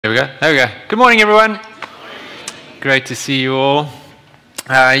There we go. There we go. Good morning, everyone. Great to see you all.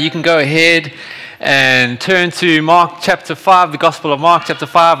 You can go ahead and turn to Mark chapter 5, the Gospel of Mark chapter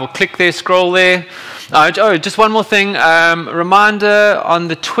 5, or click there, scroll there. Just one more thing. Reminder, on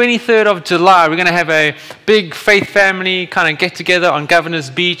the 23rd of July, we're going to have a big faith family kind of get together on Governor's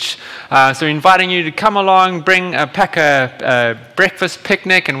Beach. So we're inviting you to come along, pack a breakfast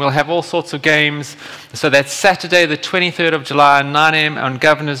picnic, and we'll have all sorts of games. So that's Saturday, the 23rd of July, 9 a.m. on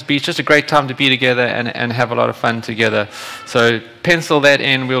Governor's Beach. Just a great time to be together and have a lot of fun together. So pencil that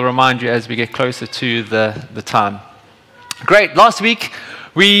in. We'll remind you as we get closer to the time. Great. Last week,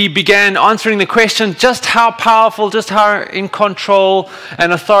 we began answering the question, just how powerful, just how in control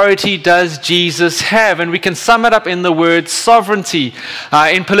and authority does Jesus have? And we can sum it up in the word sovereignty.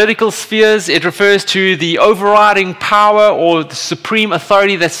 In political spheres, it refers to the overriding power or the supreme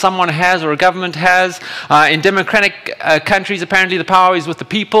authority that someone has or a government has. In democratic countries, apparently the power is with the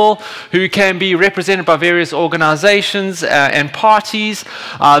people, who can be represented by various organizations and parties.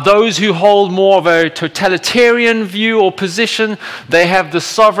 Those who hold more of a totalitarian view or position, they have the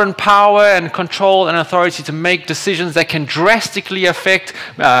sovereign power and control and authority to make decisions that can drastically affect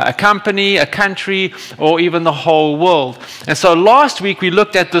a company, a country, or even the whole world. And so last week we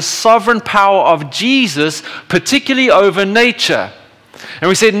looked at the sovereign power of Jesus, particularly over nature. And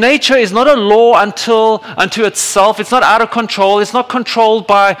we said nature is not a law unto itself. It's not out of control. It's not controlled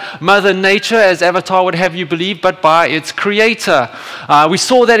by Mother Nature, as Avatar would have you believe, but by its creator. We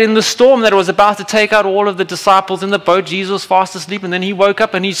saw that in the storm that was about to take out all of the disciples in the boat. Jesus was fast asleep, and then he woke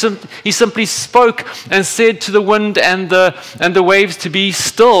up and he simply spoke and said to the wind and the waves to be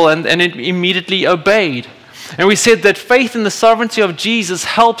still, and it immediately obeyed. And we said that faith in the sovereignty of Jesus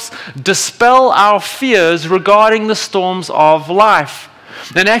helps dispel our fears regarding the storms of life,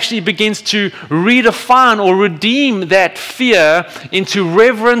 and actually begins to redefine or redeem that fear into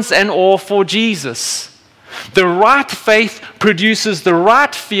reverence and awe for Jesus. The right faith produces the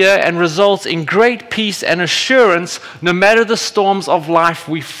right fear and results in great peace and assurance no matter the storms of life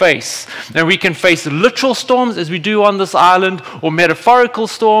we face. And we can face literal storms as we do on this island, or metaphorical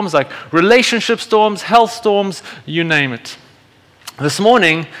storms like relationship storms, health storms, you name it. This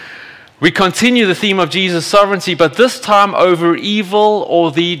morning, we continue the theme of Jesus' sovereignty, but this time over evil or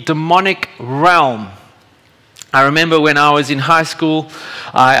the demonic realm. I remember when I was in high school,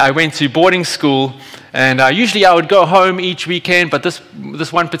 I went to boarding school, and usually I would go home each weekend, but this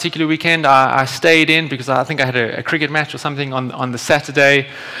one particular weekend I stayed in because I think I had a cricket match or something on the Saturday.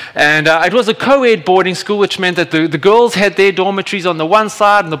 And it was a co-ed boarding school, which meant that the girls had their dormitories on the one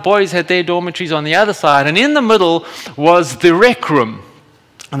side and the boys had their dormitories on the other side. And in the middle was the rec room.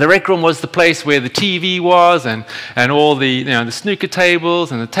 And the rec room was the place where the TV was and all the the snooker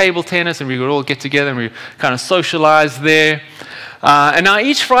tables and the table tennis, and we would all get together and we kind of socialize there. And now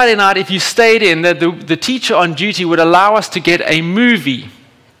each Friday night, if you stayed in, the teacher on duty would allow us to get a movie.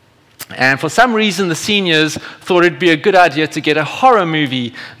 And for some reason, the seniors thought it'd be a good idea to get a horror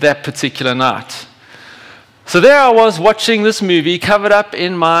movie that particular night. So there I was watching this movie, covered up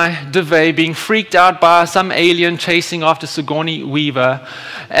in my duvet, being freaked out by some alien chasing after Sigourney Weaver,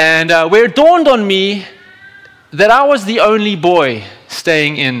 and where it dawned on me that I was the only boy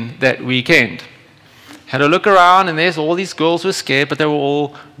staying in that weekend. Had a look around, and there's all these girls who were scared, but they were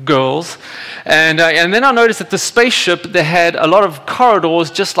all girls. And then I noticed that the spaceship, they had a lot of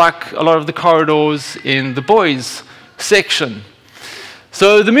corridors, just like a lot of the corridors in the boys' section.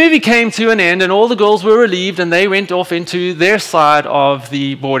 So the movie came to an end, and all the girls were relieved, and they went off into their side of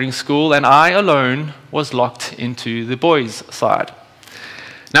the boarding school, and I alone was locked into the boys' side.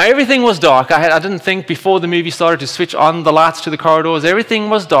 Now everything was dark. I didn't think before the movie started to switch on the lights to the corridors. Everything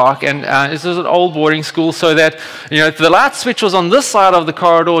was dark, and this was an old boarding school, so that if the light switch was on this side of the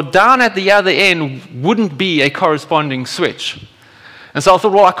corridor, down at the other end wouldn't be a corresponding switch. And so I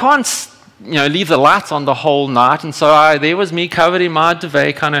thought, well, I can't leave the lights on the whole night. And so there was me covered in my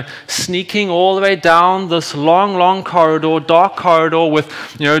duvet, kind of sneaking all the way down this long corridor, dark corridor with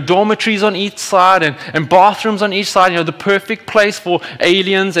dormitories on each side and bathrooms on each side, the perfect place for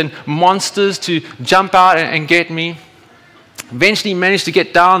aliens and monsters to jump out and get me. Eventually managed to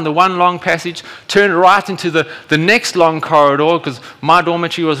get down the one long passage, turned right into the next long corridor because my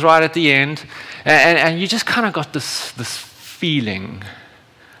dormitory was right at the end. And you just kind of got this feeling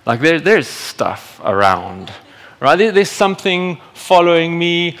like there's stuff around, right? There's something following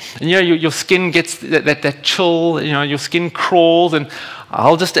me, and your skin gets that chill, your skin crawls. And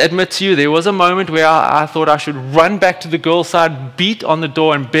I'll just admit to you, there was a moment where I thought I should run back to the girls' side, beat on the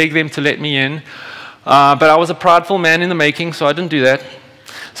door, and beg them to let me in. But I was a prideful man in the making, so I didn't do that.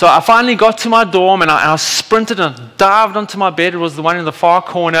 So I finally got to my dorm, and I sprinted and dived onto my bed. It was the one in the far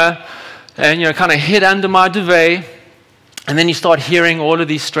corner, and kind of hid under my duvet. And then you start hearing all of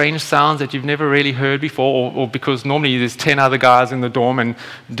these strange sounds that you've never really heard before, or because normally there's 10 other guys in the dorm and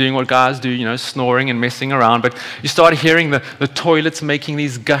doing what guys do, snoring and messing around. But you start hearing the toilets making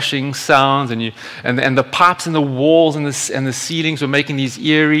these gushing sounds, and the pipes in the walls and the ceilings were making these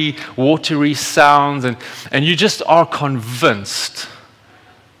eerie, watery sounds. And you just are convinced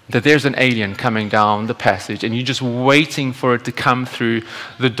that there's an alien coming down the passage, and you're just waiting for it to come through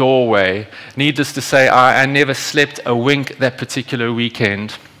the doorway. Needless to say, I never slept a wink that particular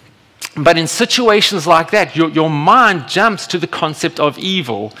weekend. But in situations like that, your mind jumps to the concept of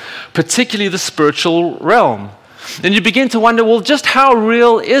evil, particularly the spiritual realm. And you begin to wonder, well, just how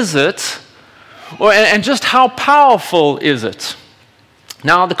real is it? And just how powerful is it?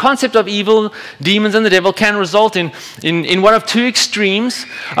 Now, the concept of evil, demons, and the devil can result in one of two extremes.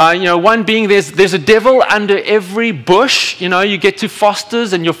 One being there's a devil under every bush. You get to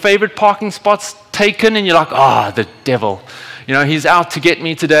Foster's and your favorite parking spot's taken, and you're like, the devil. He's out to get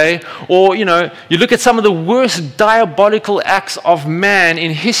me today. Or, you look at some of the worst diabolical acts of man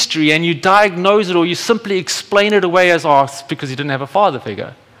in history, and you diagnose it, or you simply explain it away as, it's because you didn't have a father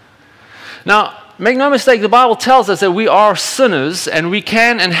figure. Now, make no mistake, the Bible tells us that we are sinners, and we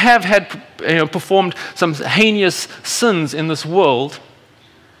can and have had performed some heinous sins in this world.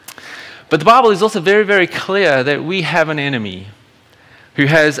 But the Bible is also very, very clear that we have an enemy who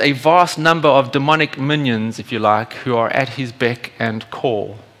has a vast number of demonic minions, if you like, who are at his beck and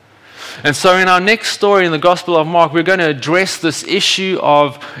call. And so in our next story in the Gospel of Mark, we're going to address this issue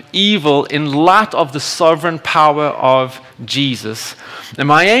of evil in light of the sovereign power of Jesus. And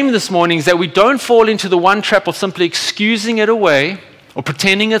my aim this morning is that we don't fall into the one trap of simply excusing it away or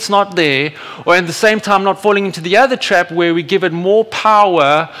pretending it's not there, or at the same time not falling into the other trap where we give it more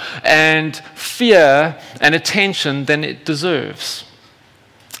power and fear and attention than it deserves.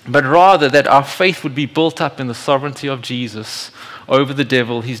 But rather that our faith would be built up in the sovereignty of Jesus over the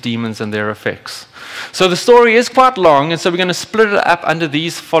devil, his demons, and their effects. So the story is quite long, and so we're going to split it up under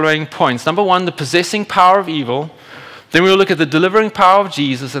these following points. Number one, the possessing power of evil. Then we'll look at the delivering power of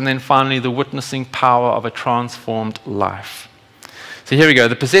Jesus, and then finally the witnessing power of a transformed life. So here we go,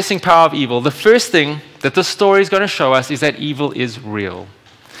 the possessing power of evil. The first thing that this story is going to show us is that evil is real.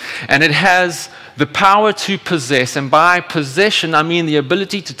 And it has the power to possess, and by possession I mean the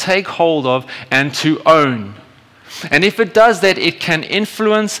ability to take hold of and to own. And if it does that, it can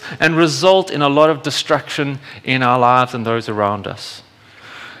influence and result in a lot of destruction in our lives and those around us.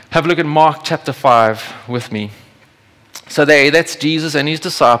 Have a look at Mark chapter 5 with me. So that's Jesus and his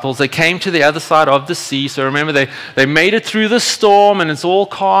disciples. They came to the other side of the sea. So remember, they made it through the storm, and it's all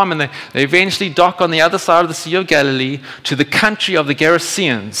calm, and they eventually dock on the other side of the Sea of Galilee to the country of the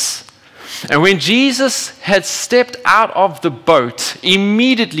Gerasenes. And when Jesus had stepped out of the boat,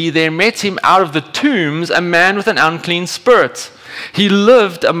 immediately there met him out of the tombs a man with an unclean spirit. He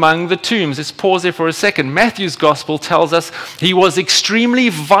lived among the tombs. Let's pause there for a second. Matthew's gospel tells us he was extremely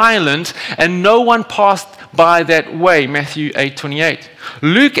violent and no one passed by that way, Matthew 8:28.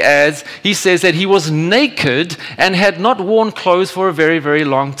 Luke adds, he says that he was naked and had not worn clothes for a very, very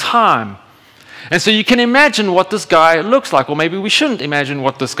long time. And so you can imagine what this guy looks like, or maybe we shouldn't imagine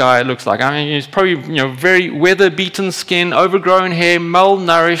what this guy looks like. I mean, he's probably very weather-beaten skin, overgrown hair,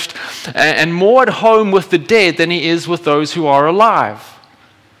 malnourished, and more at home with the dead than he is with those who are alive.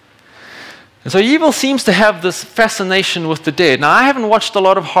 And so evil seems to have this fascination with the dead. Now, I haven't watched a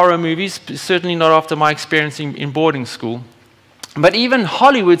lot of horror movies, certainly not after my experience in boarding school. But even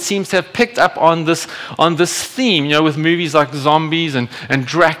Hollywood seems to have picked up on this theme, with movies like Zombies and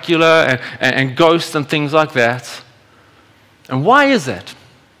Dracula and Ghosts and things like that. And why is that?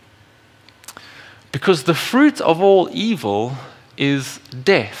 Because the fruit of all evil is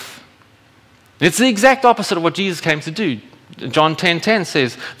death. It's the exact opposite of what Jesus came to do. John 10:10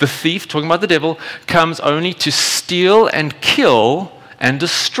 says, the thief, talking about the devil, comes only to steal and kill and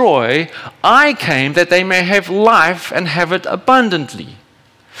destroy. I came that they may have life and have it abundantly.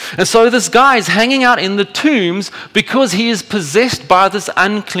 And so this guy is hanging out in the tombs because he is possessed by this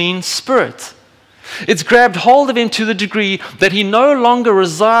unclean spirit. It's grabbed hold of him to the degree that he no longer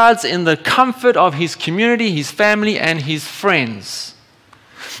resides in the comfort of his community, his family, and his friends.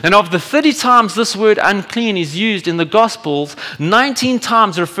 And of the 30 times this word unclean is used in the Gospels, 19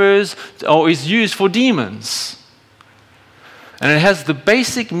 times refers or is used for demons. And it has the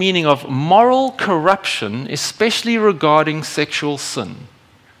basic meaning of moral corruption, especially regarding sexual sin.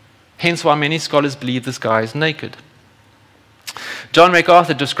 Hence why many scholars believe this guy is naked. John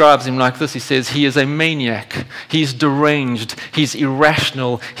MacArthur describes him like this. He says, he is a maniac, he's deranged, he's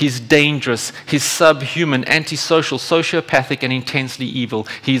irrational, he's dangerous, he's subhuman, antisocial, sociopathic, and intensely evil.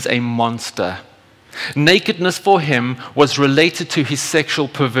 He's a monster. Nakedness for him was related to his sexual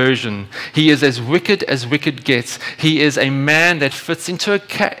perversion. He is as wicked gets. He is a man that fits into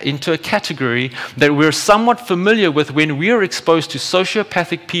a category that we're somewhat familiar with when we are exposed to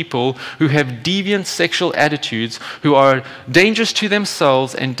sociopathic people who have deviant sexual attitudes, who are dangerous to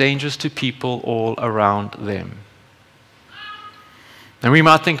themselves and dangerous to people all around them. And we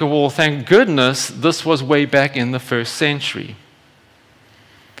might think, well, thank goodness this was way back in the 1st century.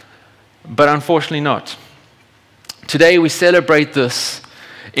 But unfortunately not. Today we celebrate this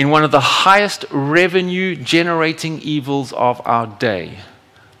in one of the highest revenue generating evils of our day,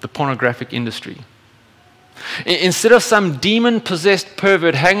 the pornographic industry. Instead of some demon-possessed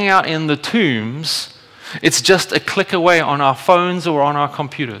pervert hanging out in the tombs, it's just a click away on our phones or on our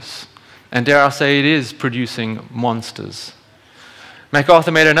computers. And dare I say, it is producing monsters.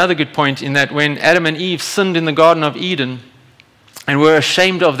 MacArthur made another good point in that when Adam and Eve sinned in the Garden of Eden, and were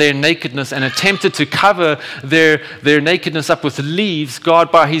ashamed of their nakedness and attempted to cover their nakedness up with leaves,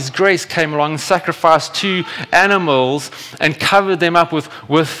 God, by His grace, came along and sacrificed 2 animals and covered them up with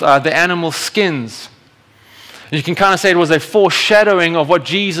the animal skins. You can kind of say it was a foreshadowing of what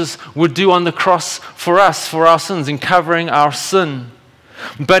Jesus would do on the cross for us, for our sins, in covering our sin.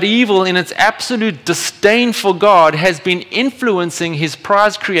 But evil, in its absolute disdain for God, has been influencing His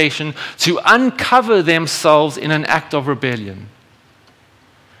prized creation to uncover themselves in an act of rebellion.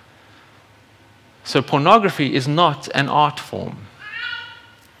 So pornography is not an art form.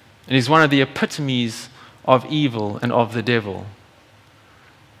 It is one of the epitomes of evil and of the devil.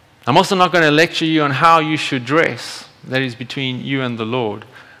 I'm also not going to lecture you on how you should dress. That is between you and the Lord.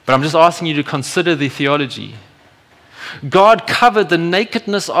 But I'm just asking you to consider the theology. God covered the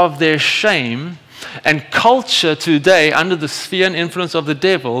nakedness of their shame, and culture today, under the sphere and influence of the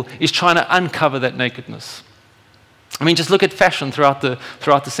devil, is trying to uncover that nakedness. I mean, just look at fashion throughout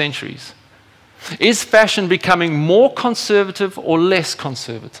the centuries. Is fashion becoming more conservative or less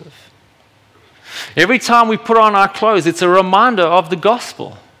conservative? Every time we put on our clothes, it's a reminder of the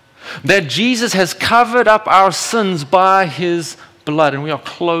gospel, that Jesus has covered up our sins by His blood, and we are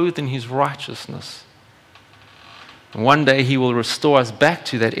clothed in His righteousness. And one day He will restore us back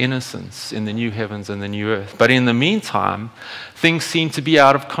to that innocence in the new heavens and the new earth. But in the meantime, things seem to be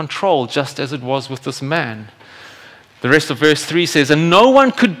out of control, just as it was with this man. The rest of verse 3 says, "And no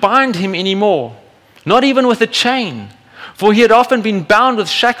one could bind him anymore, not even with a chain. For he had often been bound with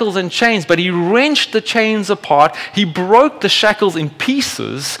shackles and chains, but he wrenched the chains apart. He broke the shackles in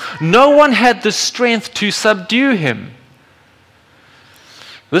pieces. No one had the strength to subdue him."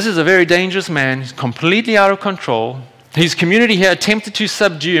 This is a very dangerous man. He's completely out of control. His community here attempted to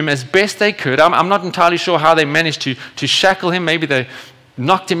subdue him as best they could. I'm not entirely sure how they managed to shackle him. Maybe they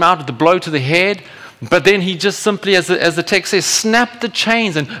knocked him out with a blow to the head. But then he just simply, as the text says, snapped the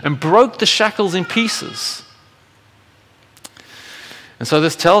chains and broke the shackles in pieces. And so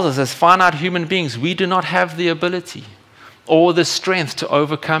this tells us, as finite human beings, we do not have the ability or the strength to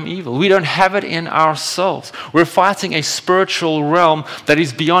overcome evil. We don't have it in ourselves. We're fighting a spiritual realm that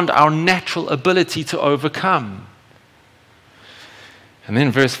is beyond our natural ability to overcome. And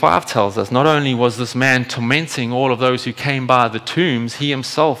then verse 5 tells us, not only was this man tormenting all of those who came by the tombs, he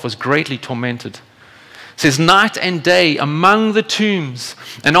himself was greatly tormented. It says, night and day among the tombs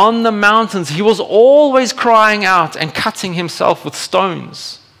and on the mountains, he was always crying out and cutting himself with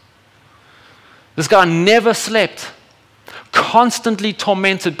stones. This guy never slept, constantly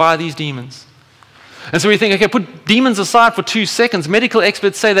tormented by these demons. And so we think, okay, put demons aside for 2 seconds. Medical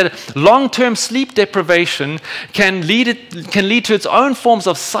experts say that long-term sleep deprivation can lead to its own forms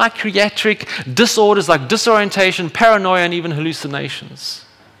of psychiatric disorders like disorientation, paranoia, and even hallucinations.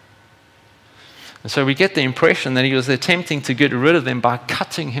 And so we get the impression that he was attempting to get rid of them by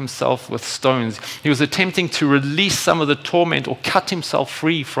cutting himself with stones. He was attempting to release some of the torment or cut himself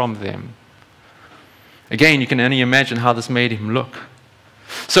free from them. Again, you can only imagine how this made him look.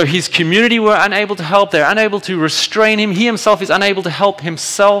 So his community were unable to help. They're unable to restrain him. He himself is unable to help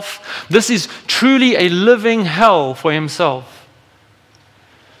himself. This is truly a living hell for himself.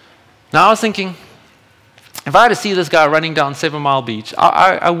 Now I was thinking, if I had to see this guy running down 7 Mile Beach,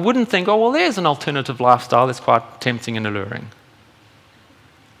 I wouldn't think, oh, well, there's an alternative lifestyle that's quite tempting and alluring.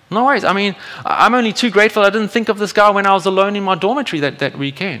 No worries. I mean, I'm only too grateful I didn't think of this guy when I was alone in my dormitory that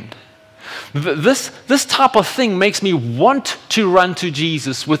weekend. This type of thing makes me want to run to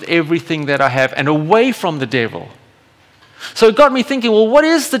Jesus with everything that I have and away from the devil. So it got me thinking, well, what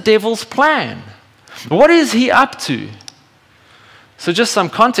is the devil's plan? What is he up to? So just some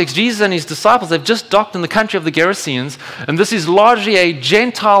context, Jesus and his disciples have just docked in the country of the Gerasenes, and this is largely a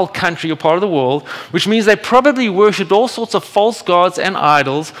Gentile country or part of the world, which means they probably worshipped all sorts of false gods and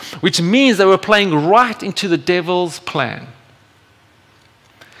idols, which means they were playing right into the devil's plan.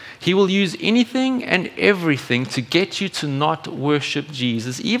 He will use anything and everything to get you to not worship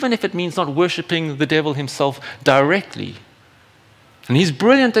Jesus, even if it means not worshiping the devil himself directly. And he's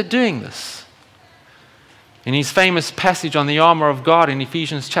brilliant at doing this. In his famous passage on the armor of God in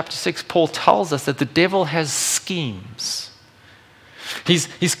Ephesians chapter 6, Paul tells us that the devil has schemes.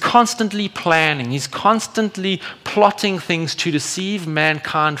 He's constantly planning. He's constantly plotting things to deceive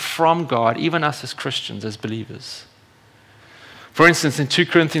mankind from God, even us as Christians, as believers. For instance, in 2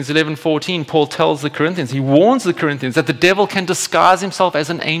 Corinthians 11:14, Paul tells the Corinthians, he warns the Corinthians that the devil can disguise himself as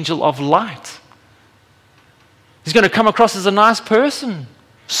an angel of light. He's going to come across as a nice person,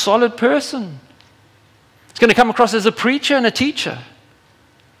 solid person. He's going to come across as a preacher and a teacher.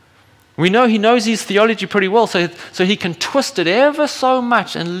 We know he knows his theology pretty well, so he can twist it ever so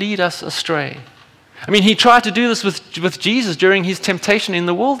much and lead us astray. I mean, he tried to do this with Jesus during his temptation in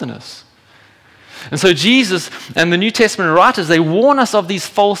the wilderness. And so Jesus and the New Testament writers, they warn us of these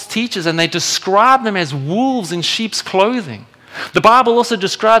false teachers, and they describe them as wolves in sheep's clothing. The Bible also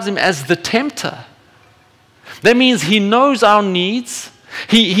describes him as the tempter. That means he knows our needs.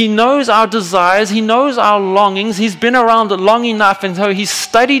 He knows our desires. He knows our longings. He's been around long enough, and so he's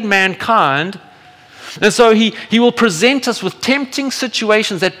studied mankind. And so he will present us with tempting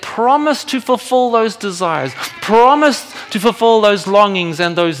situations that promise to fulfill those desires, promise to fulfill those longings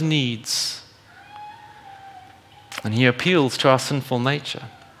and those needs. And he appeals to our sinful nature.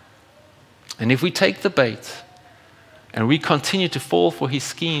 And if we take the bait and we continue to fall for his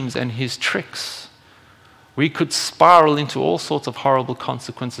schemes and his tricks, we could spiral into all sorts of horrible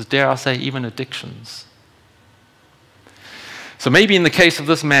consequences, dare I say, even addictions. So maybe in the case of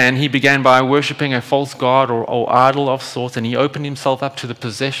this man, he began by worshipping a false god or idol of sorts, and he opened himself up to the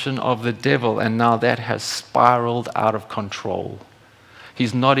possession of the devil, and now that has spiraled out of control.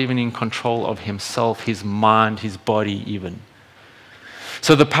 He's not even in control of himself, his mind, his body even.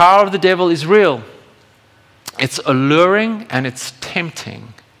 So the power of the devil is real. It's alluring and it's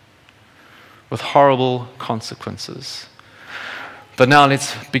tempting with horrible consequences. But now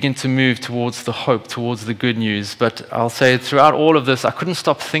let's begin to move towards the hope, towards the good news. But I'll say throughout all of this, I couldn't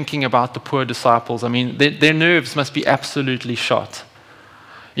stop thinking about the poor disciples. I mean, their nerves must be absolutely shot.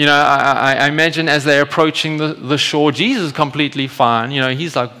 You know, I imagine as they're approaching the shore, Jesus is completely fine. You know,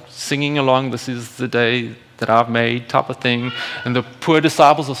 he's like singing along, "This is the day that I've made," type of thing. And the poor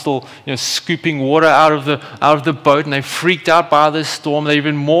disciples are still, you know, scooping water out of the boat, and they're freaked out by this storm. They're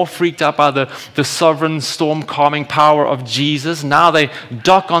even more freaked out by the sovereign storm calming power of Jesus. Now they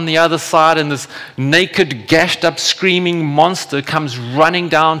dock on the other side, and this naked, gashed up, screaming monster comes running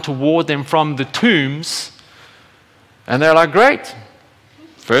down toward them from the tombs. And they're like, great.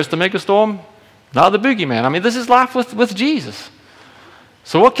 First the megastorm, now the boogeyman. I mean, this is life with Jesus.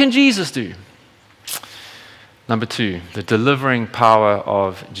 So what can Jesus do? Number two, the delivering power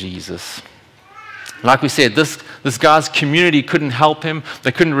of Jesus. Like we said, this guy's community couldn't help him.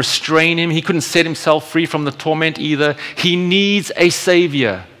 They couldn't restrain him. He couldn't set himself free from the torment either. He needs a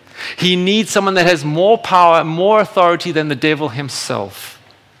savior. He needs someone that has more power, more authority than the devil himself.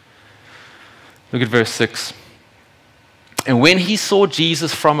 Look at verse 6. And when he saw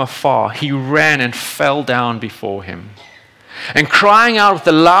Jesus from afar, he ran and fell down before him. And crying out with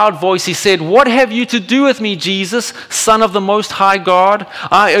a loud voice, he said, "What have you to do with me, Jesus, Son of the Most High God?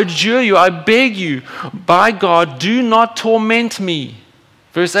 I adjure you, I beg you, by God, do not torment me."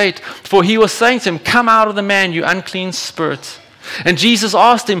 Verse 8, for he was saying to him, "Come out of the man, you unclean spirit." And Jesus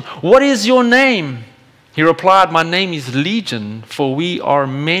asked him, "What is your name?" He replied, "My name is Legion, for we are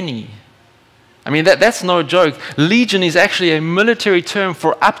many." I mean, that's no joke. Legion is actually a military term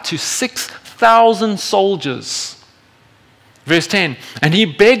for up to 6,000 soldiers. Verse 10, and he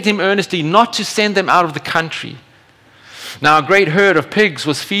begged him earnestly not to send them out of the country. Now a great herd of pigs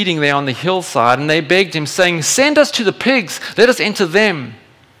was feeding there on the hillside, and they begged him, saying, "Send us to the pigs, let us enter them."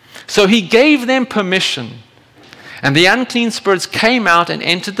 So he gave them permission. And the unclean spirits came out and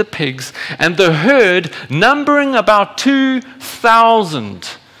entered the pigs, and the herd, numbering about 2,000.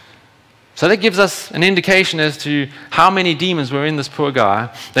 So that gives us an indication as to how many demons were in this poor guy.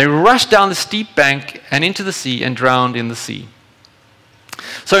 They rushed down the steep bank and into the sea and drowned in the sea.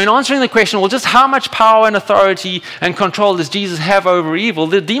 So in answering the question, well, just how much power and authority and control does Jesus have over evil?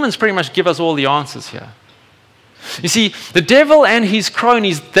 The demons pretty much give us all the answers here. You see, the devil and his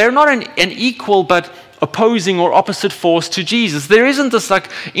cronies, they're not an equal but opposing or opposite force to Jesus. There isn't this like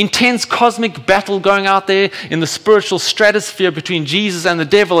intense cosmic battle going out there in the spiritual stratosphere between Jesus and the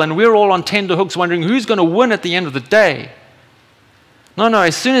devil, and we're all on tenterhooks wondering who's going to win at the end of the day. No,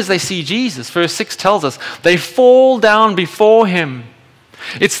 as soon as they see Jesus, verse 6 tells us, they fall down before him.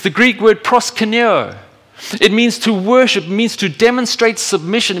 It's the Greek word proskuneo. It means to worship, it means to demonstrate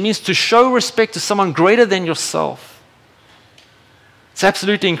submission, it means to show respect to someone greater than yourself. It's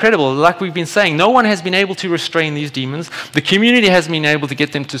absolutely incredible. Like we've been saying, no one has been able to restrain these demons. The community has been able to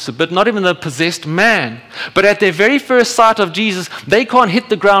get them to submit, not even the possessed man. But at their very first sight of Jesus, they can't hit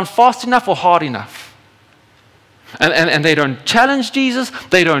the ground fast enough or hard enough. And they don't challenge Jesus,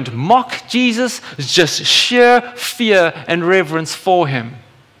 they don't mock Jesus. It's just sheer fear and reverence for him.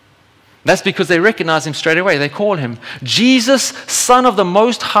 That's because they recognize him straight away. They call him Jesus, Son of the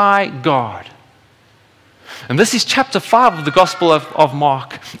Most High God. And this is chapter 5 of the Gospel of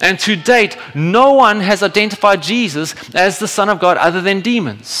Mark. And to date, no one has identified Jesus as the Son of God other than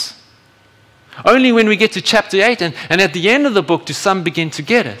demons. Only when we get to chapter 8 and at the end of the book do some begin to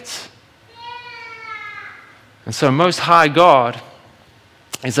get it. And so Most High God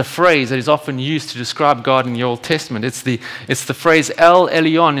is a phrase that is often used to describe God in the Old Testament. It's the phrase El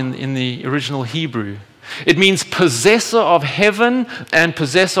Elyon in the original Hebrew. It means possessor of heaven and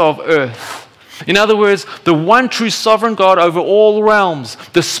possessor of earth. In other words, the one true sovereign God over all realms,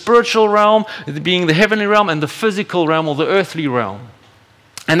 the spiritual realm being the heavenly realm and the physical realm or the earthly realm.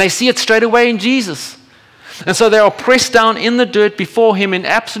 And they see it straight away in Jesus. And so they are pressed down in the dirt before him in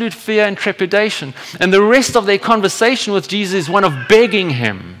absolute fear and trepidation. And the rest of their conversation with Jesus is one of begging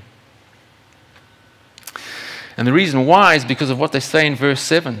him. And the reason why is because of what they say in verse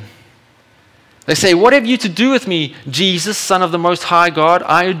 7. They say, "What have you to do with me, Jesus, Son of the Most High God?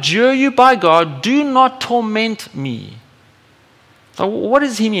 I adjure you by God, do not torment me." So what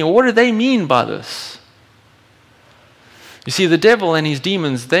does he mean? What do they mean by this? You see, the devil and his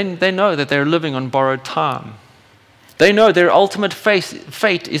demons, they know that they're living on borrowed time. They know their ultimate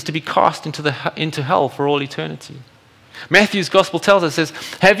fate is to be cast into hell for all eternity. Matthew's gospel tells us, says,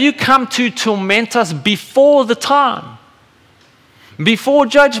 "Have you come to torment us before the time? Before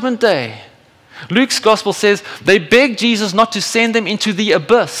judgment day?" Luke's gospel says they begged Jesus not to send them into the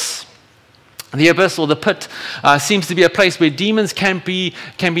abyss. The abyss or the pit seems to be a place where demons can be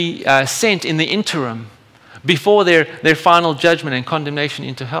sent in the interim before their final judgment and condemnation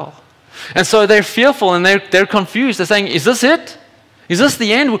into hell. And so they're fearful and they're confused. They're saying, "Is this it? Is this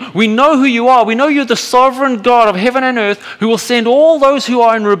the end? We know who you are. We know you're the sovereign God of heaven and earth who will send all those who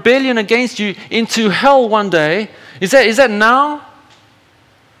are in rebellion against you into hell one day. Is that now?"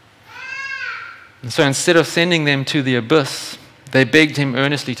 And so instead of sending them to the abyss, they begged him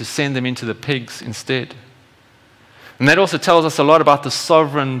earnestly to send them into the pigs instead. And that also tells us a lot about the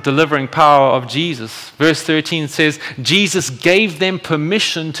sovereign delivering power of Jesus. Verse 13 says, Jesus gave them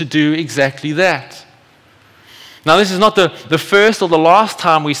permission to do exactly that. Now, this is not the first or the last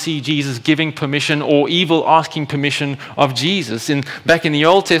time we see Jesus giving permission or evil asking permission of Jesus. Back in the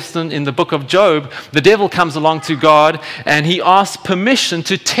Old Testament, in the book of Job, the devil comes along to God and he asks permission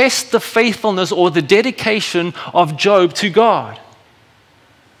to test the faithfulness or the dedication of Job to God.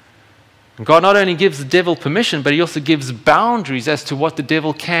 And God not only gives the devil permission, but he also gives boundaries as to what the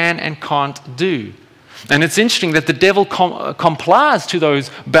devil can and can't do. And it's interesting that the devil complies to those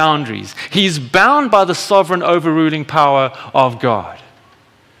boundaries. He's bound by the sovereign overruling power of God.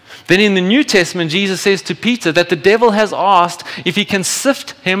 Then in the New Testament, Jesus says to Peter that the devil has asked if he can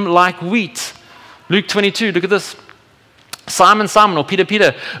sift him like wheat. Luke 22, look at this. "Simon, Simon," or Peter,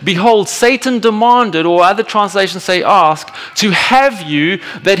 Peter, "behold, Satan demanded," or other translations say ask, "to have you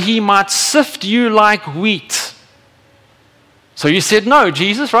that he might sift you like wheat." So you said no,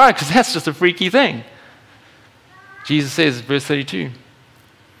 Jesus, right? Because that's just a freaky thing. Jesus says, verse 32,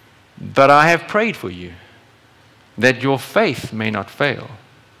 "But I have prayed for you, that your faith may not fail."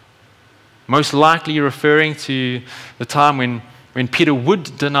 Most likely referring to the time when Peter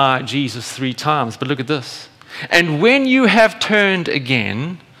would deny Jesus 3 times. But look at this. "And when you have turned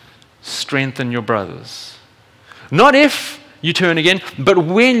again, strengthen your brothers." Not if you turn again, but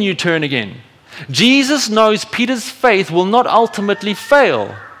when you turn again. Jesus knows Peter's faith will not ultimately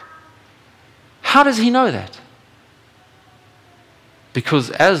fail. How does he know that? Because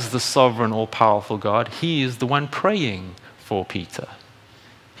as the sovereign, all-powerful God, he is the one praying for Peter.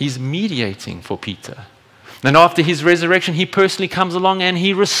 He's mediating for Peter. And after his resurrection, he personally comes along and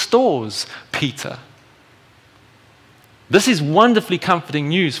he restores Peter. This is wonderfully comforting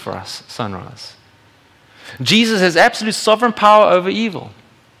news for us, Sunrise. Jesus has absolute sovereign power over evil.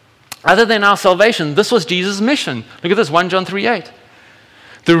 Other than our salvation, this was Jesus' mission. Look at this, 1 John 3:8.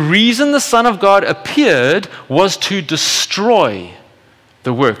 The reason the Son of God appeared was to destroy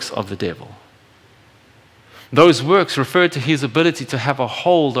the works of the devil. Those works referred to his ability to have a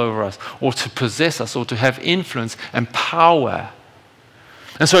hold over us, or to possess us, or to have influence and power.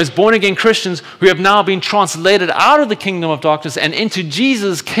 And so as born-again Christians who have now been translated out of the kingdom of darkness and into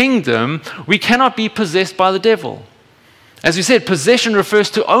Jesus' kingdom, we cannot be possessed by the devil. As we said, possession refers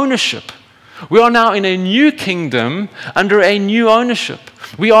to ownership. We are now in a new kingdom under a new ownership.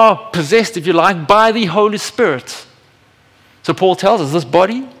 We are possessed, if you like, by the Holy Spirit. So Paul tells us this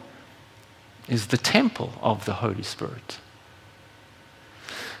body is the temple of the Holy Spirit.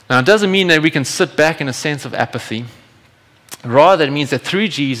 Now, it doesn't mean that we can sit back in a sense of apathy. Rather, it means that through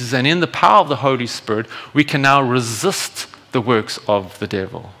Jesus and in the power of the Holy Spirit, we can now resist the works of the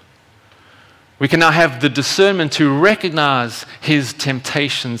devil. We can now have the discernment to recognize his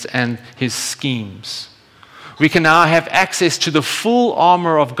temptations and his schemes. We can now have access to the full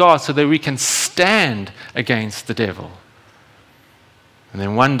armor of God so that we can stand against the devil. And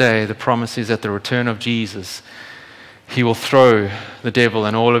then one day, the promise is at the return of Jesus, he will throw the devil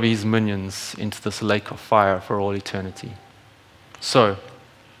and all of his minions into this lake of fire for all eternity. So,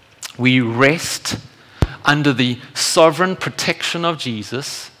 we rest under the sovereign protection of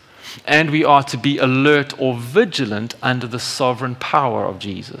Jesus, and we are to be alert or vigilant under the sovereign power of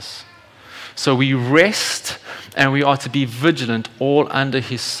Jesus. So we rest and we are to be vigilant, all under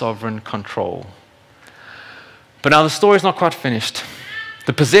his sovereign control. But now the story is not quite finished.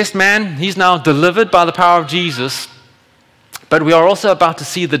 The possessed man, he's now delivered by the power of Jesus, but we are also about to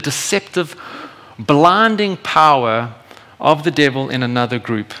see the deceptive, blinding power of the devil in another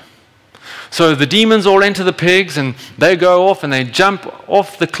group. So the demons all enter the pigs and they go off and they jump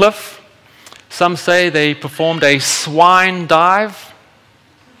off the cliff. Some say they performed a swine dive.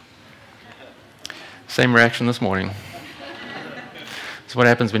 Same reaction this morning. That's what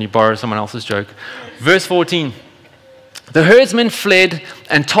happens when you borrow someone else's joke. Verse 14. The herdsmen fled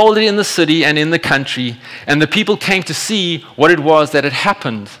and told it in the city and in the country, and the people came to see what it was that had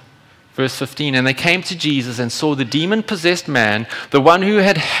happened. Verse 15, and they came to Jesus and saw the demon-possessed man, the one who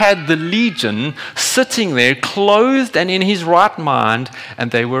had had the legion, sitting there, clothed and in his right mind,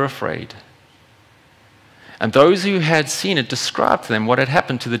 and they were afraid. And those who had seen it described to them what had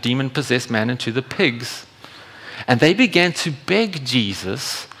happened to the demon-possessed man and to the pigs. And they began to beg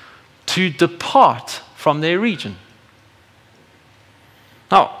Jesus to depart from their region.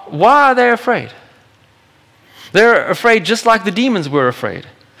 Now, why are they afraid? They're afraid just like the demons were afraid.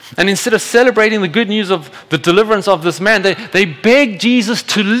 And instead of celebrating the good news of the deliverance of this man, they beg Jesus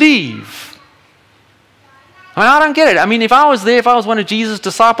to leave. I don't get it. I mean, if I was there, if I was one of Jesus'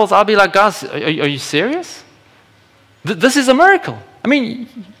 disciples, I'd be like, guys, are you serious? This is a miracle. I mean,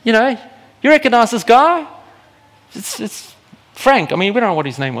 you know, you recognize this guy? It's Frank. I mean, we don't know what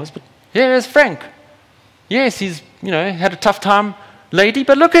his name was, but yeah, it's Frank. Yes, he's, had a tough time lately,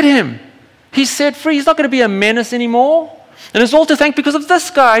 but look at him. He's set free. He's not going to be a menace anymore. And it's all to thank because of this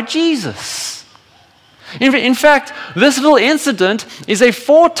guy, Jesus. In fact, this little incident is a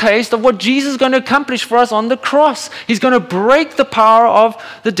foretaste of what Jesus is going to accomplish for us on the cross. He's going to break the power of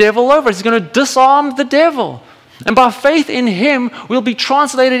the devil over us. He's going to disarm the devil. And by faith in him, we'll be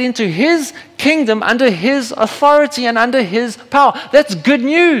translated into his kingdom under his authority and under his power. That's good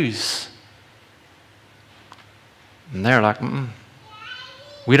news. And they're like,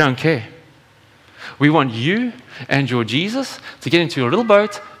 we don't care. We want you and your Jesus to get into your little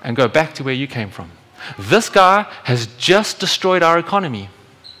boat and go back to where you came from. This guy has just destroyed our economy.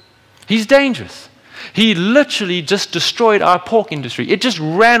 He's dangerous. He literally just destroyed our pork industry. It just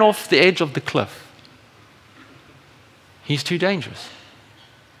ran off the edge of the cliff. He's too dangerous.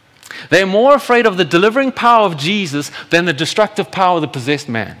 They're more afraid of the delivering power of Jesus than the destructive power of the possessed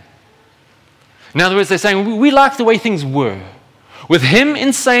man. In other words, they're saying, we like the way things were. With him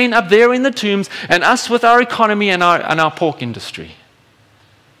insane up there in the tombs, and us with our economy and our pork industry.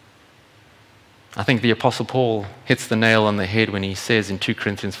 I think the Apostle Paul hits the nail on the head when he says in 2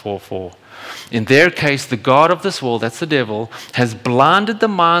 Corinthians 4:4, in their case, the God of this world, that's the devil, has blinded the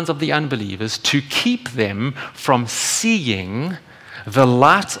minds of the unbelievers to keep them from seeing the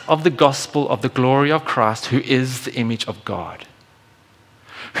light of the gospel of the glory of Christ, who is the image of God,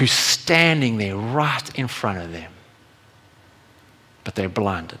 who's standing there right in front of them. But they're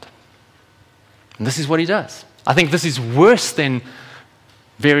blinded. And this is what he does. I think this is worse than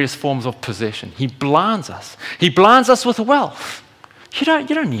various forms of possession. He blinds us. He blinds us with wealth. You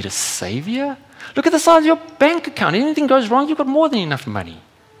don't need a savior. Look at the size of your bank account. If anything goes wrong, you've got more than enough money.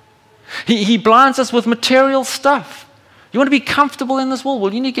 He blinds us with material stuff. You want to be comfortable in this world?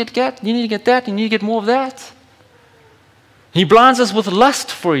 Well, you need to get that, you need to get that, you need to get more of that. He blinds us with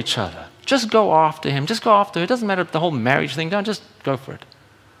lust for each other. Just go after him. Just go after her. It doesn't matter the whole marriage thing. Don't just go for it.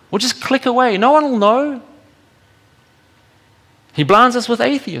 Or just click away. No one will know. He blinds us with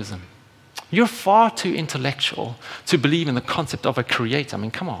atheism. You're far too intellectual to believe in the concept of a creator. I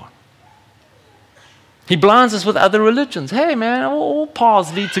mean, come on. He blinds us with other religions. Hey, man, all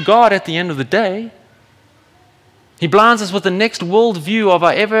paths lead to God at the end of the day. He blinds us with the next worldview of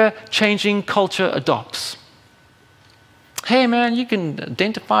our ever-changing culture adopts. Hey, man, you can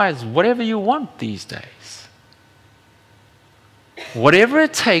identify as whatever you want these days. Whatever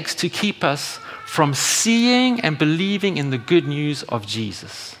it takes to keep us from seeing and believing in the good news of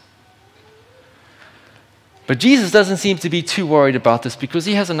Jesus. But Jesus doesn't seem to be too worried about this because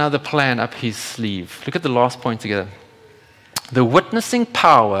he has another plan up his sleeve. Look at the last point together. The witnessing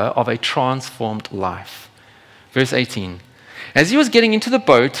power of a transformed life. Verse 18. As he was getting into the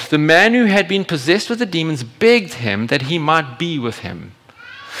boat, the man who had been possessed with the demons begged him that he might be with him.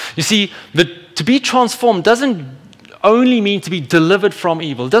 You see, to be transformed doesn't only mean to be delivered from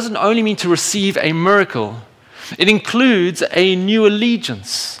evil. It doesn't only mean to receive a miracle. It includes a new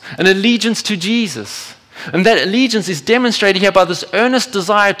allegiance, an allegiance to Jesus. And that allegiance is demonstrated here by this earnest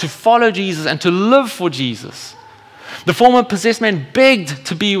desire to follow Jesus and to live for Jesus. The former possessed man begged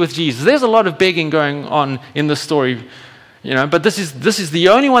to be with Jesus. There's a lot of begging going on in this story, but this is the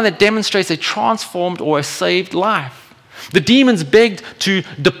only one that demonstrates a transformed or a saved life. The demons begged to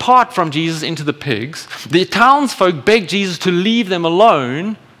depart from Jesus into the pigs. The townsfolk begged Jesus to leave them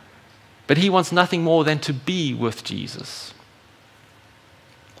alone, but he wants nothing more than to be with Jesus.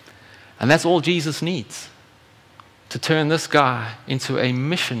 And that's all Jesus needs, to turn this guy into a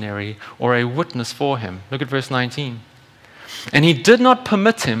missionary or a witness for him. Look at verse 19. And he did not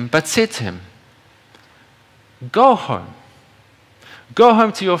permit him, but said to him, go home. Go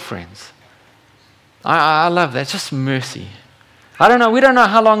home to your friends. I love that. It's just mercy. We don't know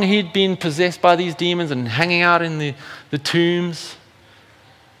how long he'd been possessed by these demons and hanging out in the tombs.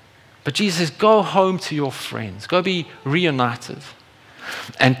 But Jesus says, go home to your friends. Go be reunited.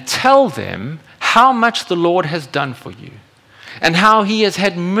 And tell them how much the Lord has done for you and how he has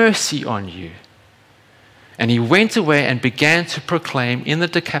had mercy on you. And he went away and began to proclaim in the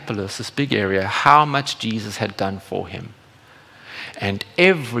Decapolis, this big area, how much Jesus had done for him. And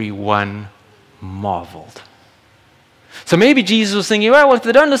everyone marveled. So maybe Jesus was thinking, well, if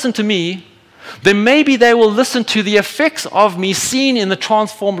they don't listen to me, then maybe they will listen to the effects of me seen in the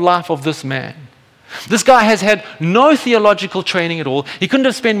transformed life of this man. This guy has had no theological training at all. He couldn't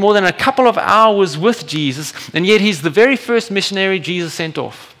have spent more than a couple of hours with Jesus, and yet he's the very first missionary Jesus sent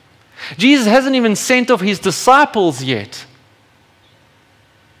off. Jesus hasn't even sent off his disciples yet.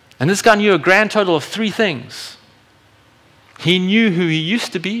 And this guy knew a grand total of 3 things. He knew who he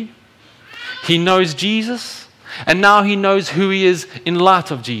used to be. He knows Jesus. And now he knows who he is in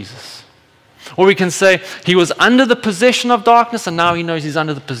light of Jesus. Or we can say he was under the possession of darkness, and now he knows he's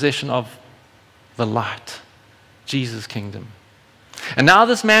under the possession of the light, Jesus' kingdom. And now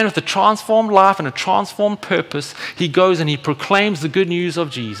this man with a transformed life and a transformed purpose, he goes and he proclaims the good news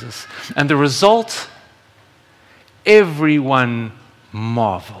of Jesus. And the result, everyone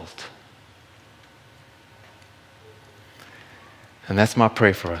marveled. And that's my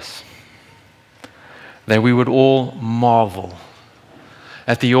prayer for us, that we would all marvel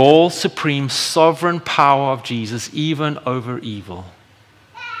at the all-supreme sovereign power of Jesus, even over evil.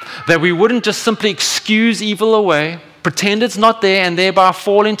 That we wouldn't just simply excuse evil away, pretend it's not there, and thereby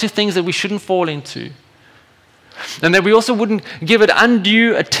fall into things that we shouldn't fall into. And that we also wouldn't give it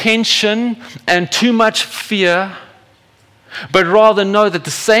undue attention and too much fear, but rather know that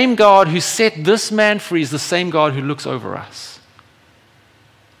the same God who set this man free is the same God who looks over us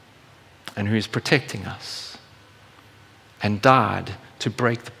and who is protecting us and died to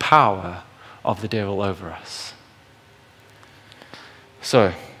break the power of the devil over us.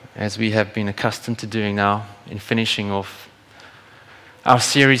 So, as we have been accustomed to doing now, in finishing off our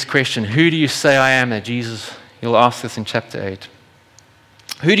series question, who do you say I am? That Jesus, he'll ask us in chapter 8.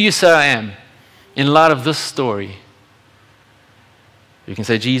 Who do you say I am in light of this story? You can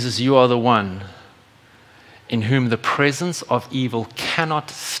say, Jesus, you are the one in whom the presence of evil cannot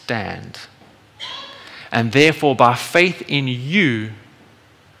stand. And therefore, by faith in you,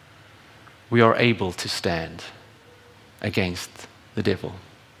 we are able to stand against the devil,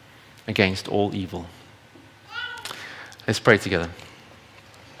 against all evil. Let's pray together.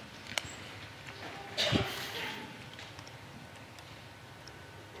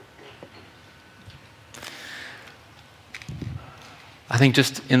 I think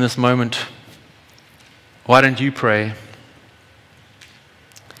just in this moment, why don't you pray?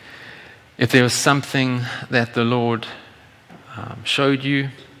 If there was something that the Lord showed you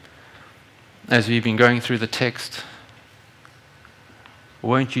as we've been going through the text,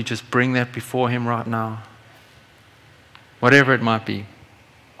 won't you just bring that before him right now? Whatever it might be.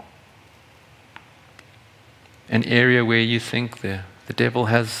 An area where you think the devil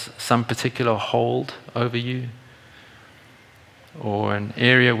has some particular hold over you, or an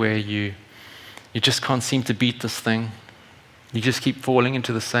area where you just can't seem to beat this thing. You just keep falling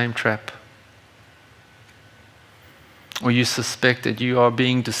into the same trap. Or you suspect that you are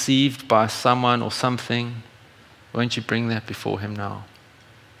being deceived by someone or something. Won't you bring that before him now?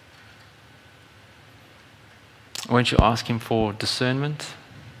 Won't you ask him for discernment?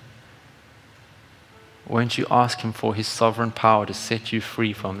 Won't you ask him for his sovereign power to set you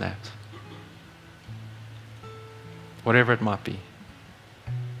free from that? Whatever it might be.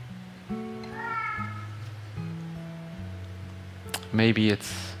 Maybe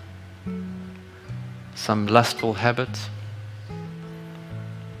it's some lustful habit.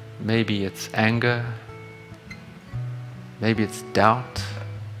 Maybe it's anger. Maybe it's doubt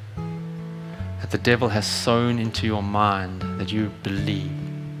that the devil has sown into your mind that you believe.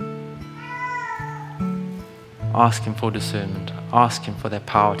 Ask him for discernment. Ask him for that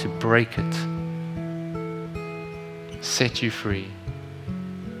power to break it, set you free.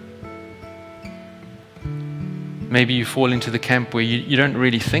 Maybe you fall into the camp where you don't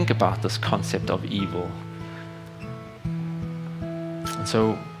really think about this concept of evil. And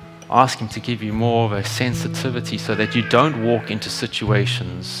so ask him to give you more of a sensitivity so that you don't walk into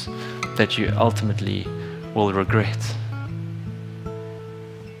situations that you ultimately will regret.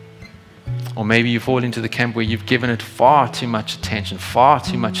 Or maybe you fall into the camp where you've given it far too much attention, far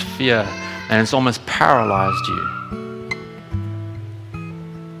too much fear, and it's almost paralyzed you.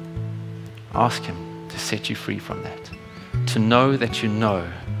 Ask him to set you free from that. To know that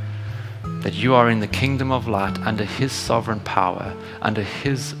you are in the kingdom of light under his sovereign power, under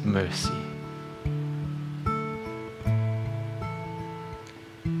his mercy.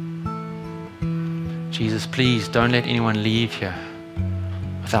 Jesus, please don't let anyone leave here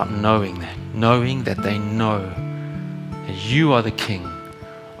without knowing that they know that you are the king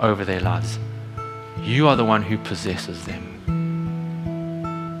over their lives. You are the one who possesses them.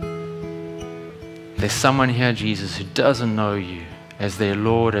 There's someone here, Jesus, who doesn't know you as their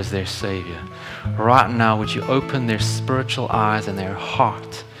Lord, as their Savior. Right now, would you open their spiritual eyes and their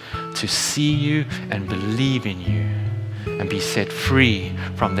heart to see you and believe in you and be set free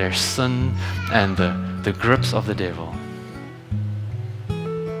from their sin and the grips of the devil.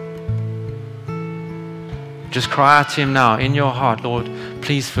 Just cry out to him now in your heart, Lord,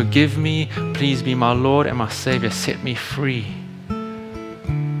 please forgive me. Please be my Lord and my Savior. Set me free.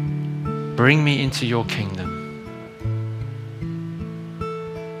 Bring me into your kingdom.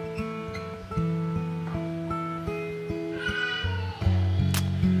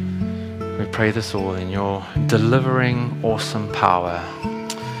 We pray this all in your delivering, awesome power.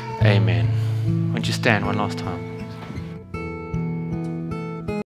 Amen. Won't you stand one last time?